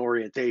my own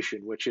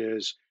orientation, which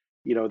is,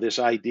 this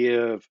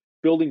idea of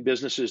building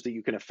businesses that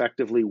you can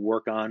effectively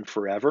work on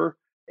forever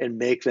and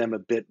make them a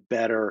bit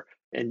better.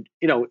 And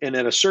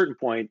at a certain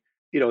point,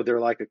 they're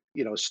like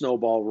a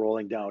snowball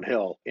rolling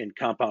downhill, and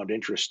compound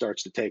interest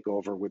starts to take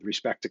over with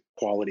respect to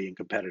quality and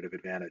competitive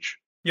advantage.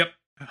 Yep.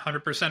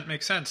 100%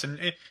 makes sense.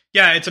 And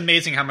yeah, it's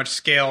amazing how much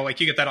scale, like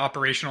you get that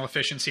operational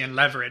efficiency and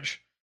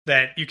leverage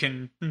that you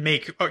can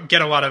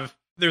get a lot of,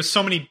 there's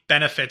so many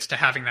benefits to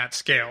having that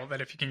scale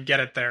that if you can get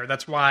it there,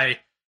 that's why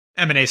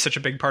M&A is such a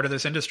big part of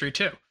this industry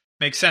too.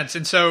 Makes sense.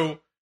 And so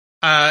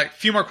a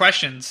few more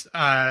questions.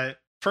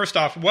 First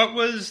off, what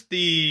was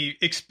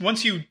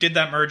once you did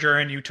that merger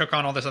and you took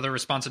on all this other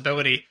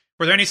responsibility,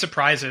 were there any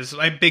surprises,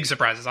 like big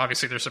surprises?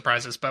 Obviously there's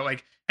surprises, but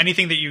like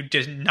anything that you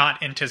did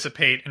not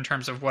anticipate in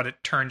terms of what it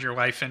turned your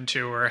life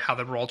into or how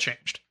the role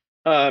changed?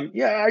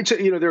 Yeah, I'd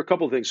say, there are a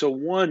couple of things. So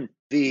one,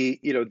 the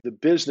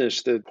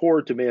business, the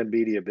core Demand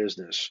Media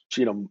business,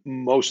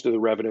 most of the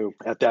revenue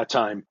at that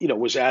time,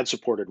 was ad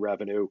supported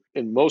revenue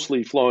and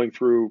mostly flowing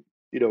through,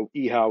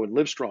 eHow and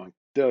Livestrong.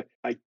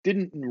 I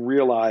didn't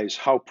realize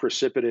how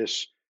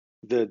precipitous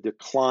the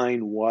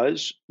decline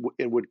was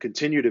and would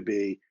continue to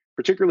be,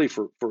 particularly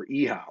for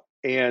eHow.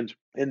 And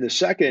the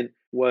second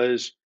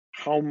was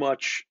how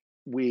much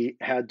we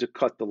had to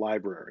cut the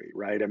library,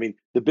 right? I mean,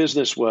 the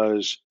business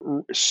was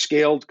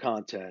scaled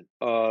content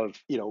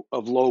of,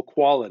 of low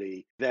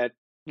quality that,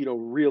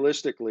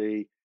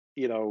 realistically,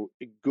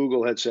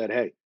 Google had said,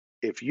 hey,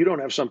 if you don't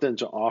have something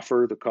to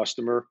offer the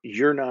customer,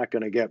 you're not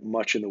going to get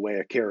much in the way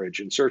of carriage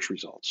in search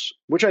results,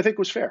 which I think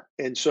was fair.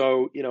 And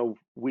so,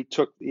 we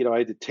took, I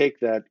had to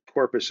take that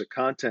corpus of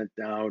content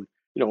down,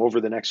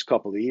 over the next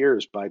couple of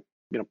years by,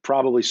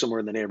 probably somewhere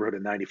in the neighborhood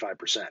of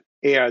 95%.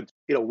 And,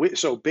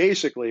 so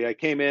basically I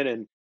came in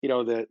and,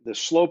 the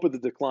slope of the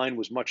decline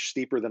was much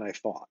steeper than I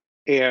thought.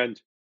 And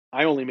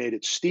I only made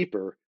it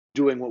steeper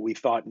doing what we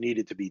thought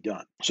needed to be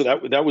done. So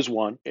that was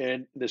one.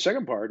 And the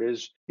second part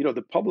is,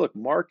 the public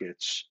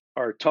markets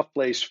are a tough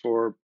place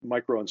for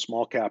micro and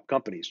small cap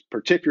companies,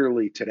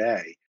 particularly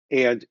today.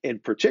 And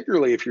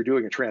particularly if you're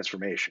doing a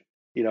transformation.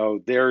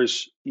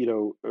 There's,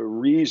 a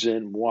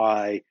reason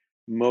why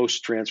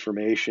most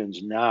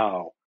transformations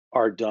now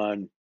are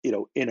done,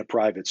 in a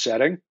private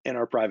setting and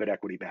are private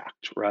equity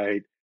backed,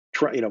 right?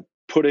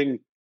 Putting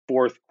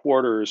forth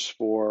quarters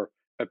for,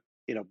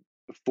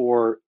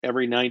 for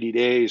every 90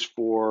 days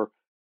for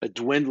a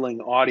dwindling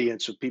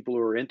audience of people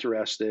who are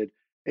interested,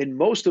 and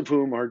most of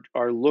whom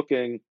are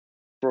looking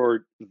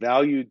for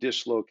value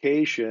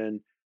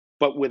dislocation,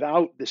 but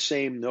without the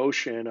same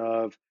notion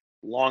of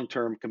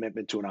long-term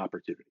commitment to an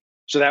opportunity.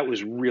 So that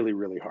was really,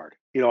 really hard.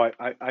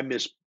 I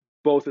miss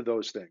both of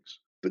those things,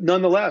 but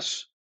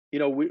nonetheless,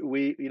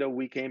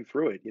 we came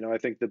through it. I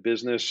think the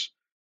business,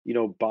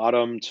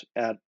 bottomed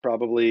at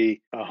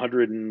probably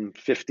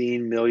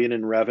 115 million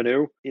in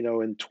revenue,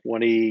 in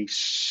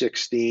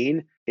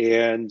 2016,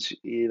 and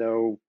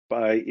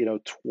by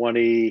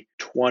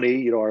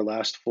 2020, our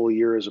last full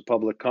year as a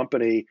public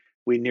company,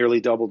 we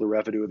nearly doubled the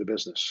revenue of the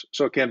business.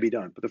 So it can be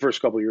done, but the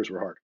first couple of years were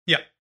hard.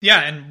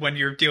 Yeah, and when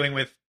you're dealing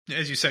with,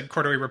 as you said,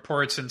 quarterly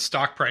reports and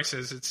stock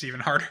prices, it's even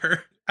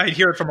harder. I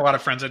hear it from a lot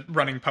of friends at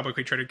running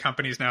publicly traded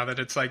companies now that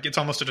it's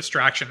almost a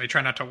distraction. They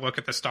try not to look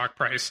at the stock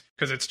price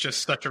because it's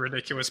just such a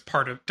ridiculous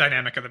part of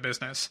dynamic of the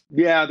business.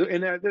 Yeah,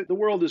 and the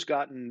world has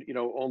gotten,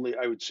 only,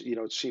 I would say,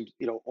 it seems,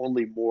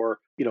 only more,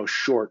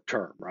 short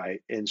term,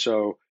 right? And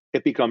so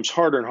it becomes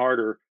harder and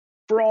harder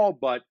for all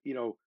but,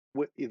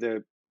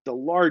 the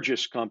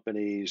largest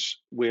companies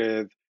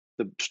with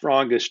the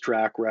strongest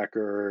track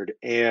record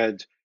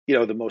and,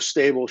 the most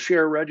stable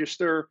share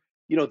register,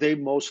 they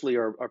mostly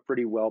are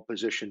pretty well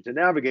positioned to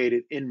navigate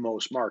it in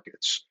most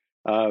markets.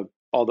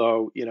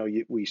 Although,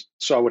 we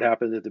saw what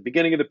happened at the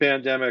beginning of the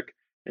pandemic,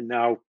 and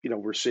now,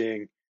 we're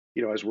seeing,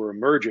 as we're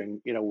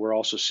emerging, we're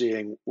also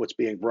seeing what's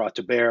being brought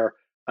to bear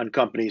on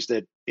companies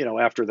that,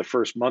 after the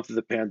first month of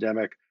the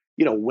pandemic,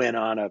 went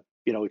on a,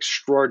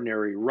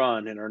 extraordinary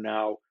run and are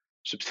now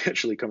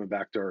substantially coming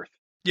back to earth.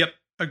 Yep,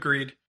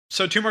 agreed.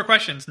 So 2 more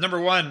questions.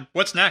 Number 1,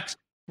 what's next?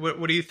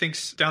 What do you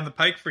think's down the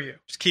pike for you?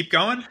 Just keep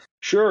going?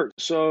 Sure.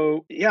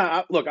 So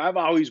yeah, look, I've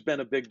always been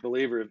a big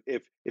believer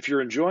if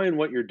you're enjoying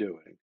what you're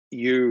doing,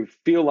 you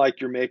feel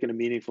like you're making a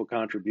meaningful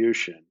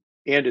contribution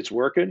and it's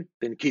working,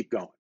 then keep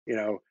going. We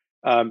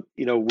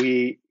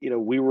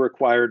were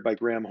acquired by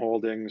Graham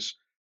Holdings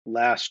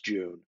last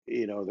June,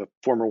 the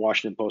former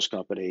Washington Post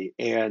company,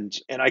 and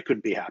I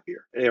couldn't be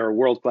happier. They're a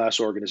world-class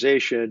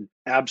organization,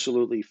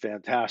 absolutely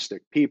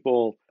fantastic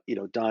people.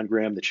 Don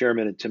Graham, the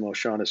chairman, and Tim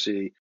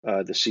O'Shaughnessy,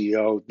 the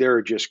CEO,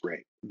 they're just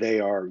great. They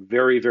are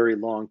very, very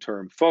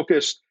long-term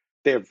focused.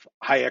 They have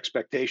high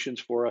expectations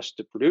for us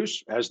to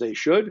produce, as they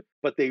should,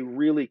 but they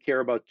really care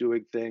about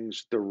doing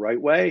things the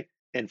right way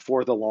and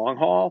for the long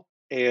haul.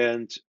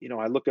 And,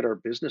 I look at our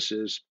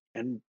businesses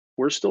and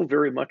we're still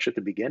very much at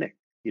the beginning.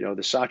 The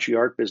Saatchi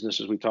art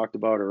business, as we talked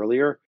about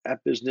earlier,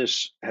 that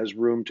business has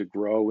room to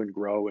grow and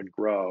grow and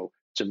grow.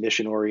 It's a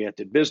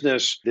mission-oriented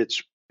business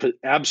that's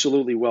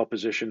absolutely well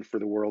positioned for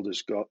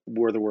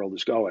where the world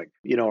is going.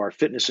 Our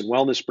fitness and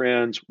wellness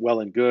brands, Well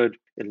and Good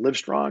and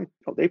Livestrong,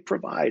 they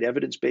provide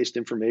evidence-based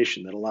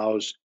information that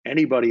allows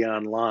anybody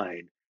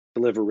online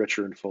to live a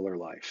richer and fuller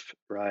life,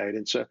 right?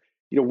 And so,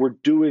 we're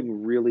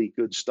doing really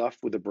good stuff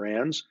with the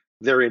brands.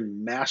 They're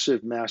in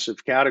massive,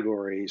 massive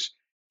categories,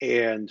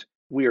 and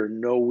we are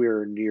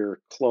nowhere near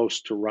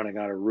close to running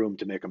out of room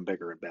to make them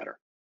bigger and better.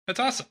 That's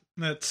awesome.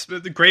 That's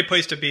a great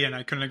place to be, and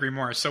I couldn't agree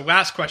more. So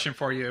last question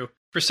for you.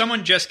 For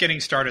someone just getting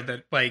started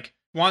that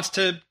wants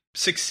to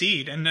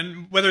succeed, and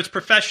then whether it's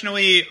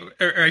professionally,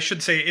 or I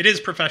should say it is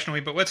professionally,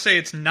 but let's say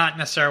it's not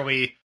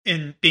necessarily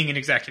in being an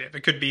executive.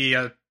 It could be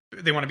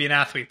they want to be an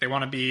athlete, they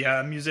want to be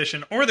a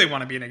musician, or they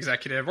want to be an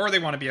executive, or they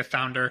want to be a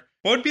founder.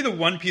 What would be the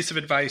one piece of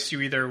advice you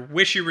either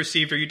wish you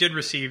received or you did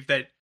receive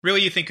that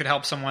really you think could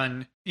help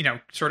someone,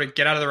 sort of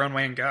get out of their own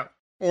way and go?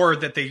 Or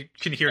that they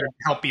can hear to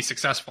help be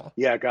successful?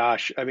 Yeah,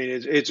 gosh. I mean,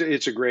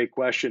 it's a great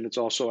question. It's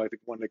also, I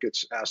think, one that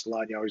gets asked a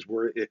lot. You always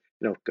worry,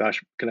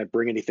 gosh, can I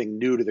bring anything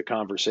new to the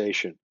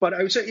conversation? But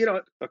I would say,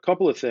 a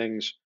couple of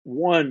things.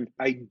 One,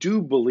 I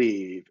do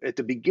believe at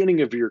the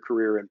beginning of your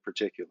career in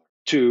particular,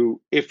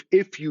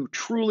 if you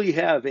truly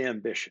have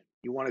ambition,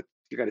 you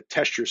got to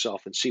test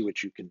yourself and see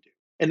what you can do.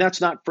 And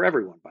that's not for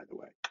everyone, by the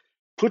way.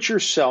 Put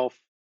yourself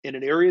in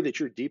an area that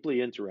you're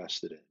deeply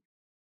interested in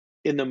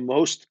in the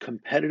most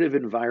competitive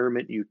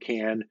environment you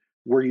can,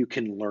 where you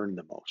can learn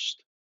the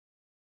most,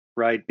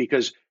 right?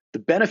 Because the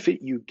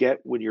benefit you get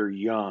when you're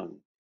young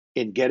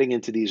in getting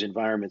into these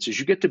environments is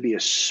you get to be a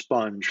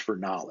sponge for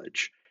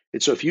knowledge.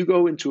 And so if you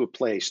go into a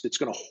place that's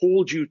going to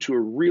hold you to a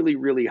really,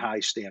 really high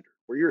standard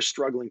where you're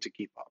struggling to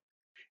keep up,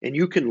 and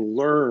you can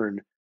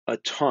learn a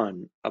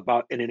ton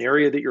about in an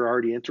area that you're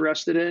already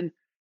interested in,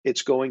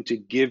 it's going to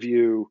give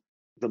you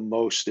the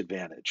most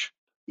advantage.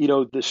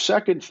 The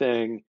second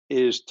thing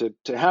is to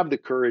have the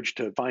courage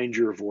to find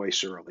your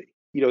voice early.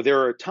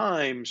 There are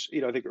times,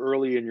 I think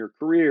early in your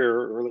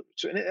career,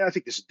 and I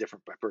think this is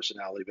different by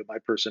personality, but my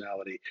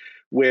personality,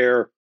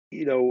 where,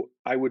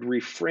 I would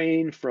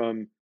refrain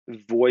from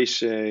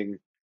voicing,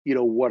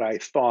 what I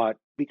thought,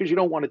 because you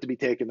don't want it to be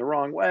taken the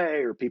wrong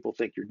way or people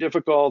think you're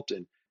difficult.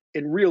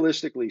 And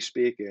realistically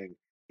speaking,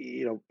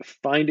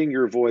 finding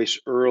your voice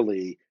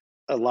early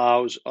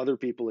allows other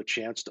people a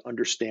chance to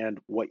understand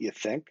what you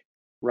think,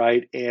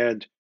 right?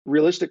 And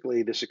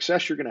realistically, the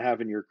success you're going to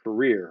have in your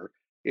career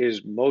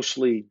is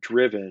mostly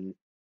driven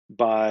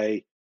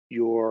by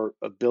your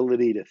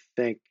ability to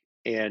think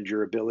and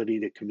your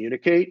ability to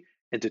communicate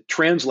and to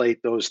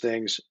translate those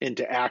things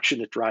into action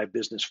to drive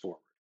business forward.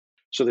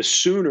 So the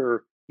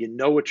sooner you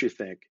know what you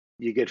think,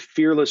 you get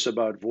fearless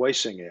about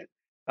voicing it,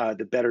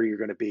 the better you're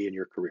going to be in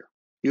your career.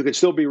 You can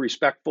still be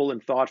respectful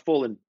and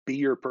thoughtful and be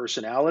your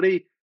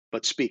personality,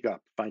 but speak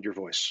up, find your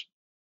voice.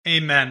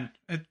 Amen.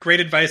 Great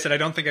advice that I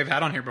don't think I've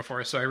had on here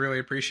before, so I really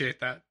appreciate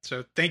that.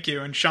 So thank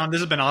you. And Sean,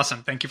 this has been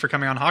awesome. Thank you for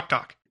coming on Hawk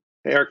Talk.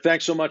 Hey, Eric,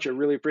 thanks so much. I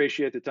really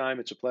appreciate the time.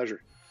 It's a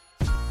pleasure.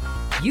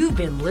 You've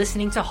been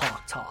listening to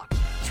Hawk Talk.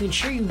 To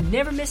ensure you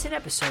never miss an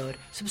episode,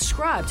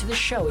 subscribe to the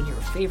show in your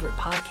favorite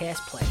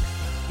podcast player.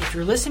 If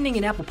you're listening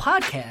in Apple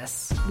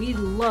Podcasts, we'd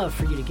love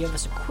for you to give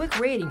us a quick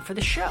rating for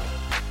the show.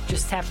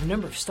 Just tap the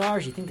number of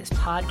stars you think this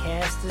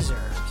podcast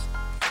deserves.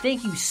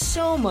 Thank you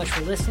so much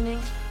for listening.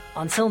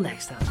 Until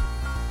next time.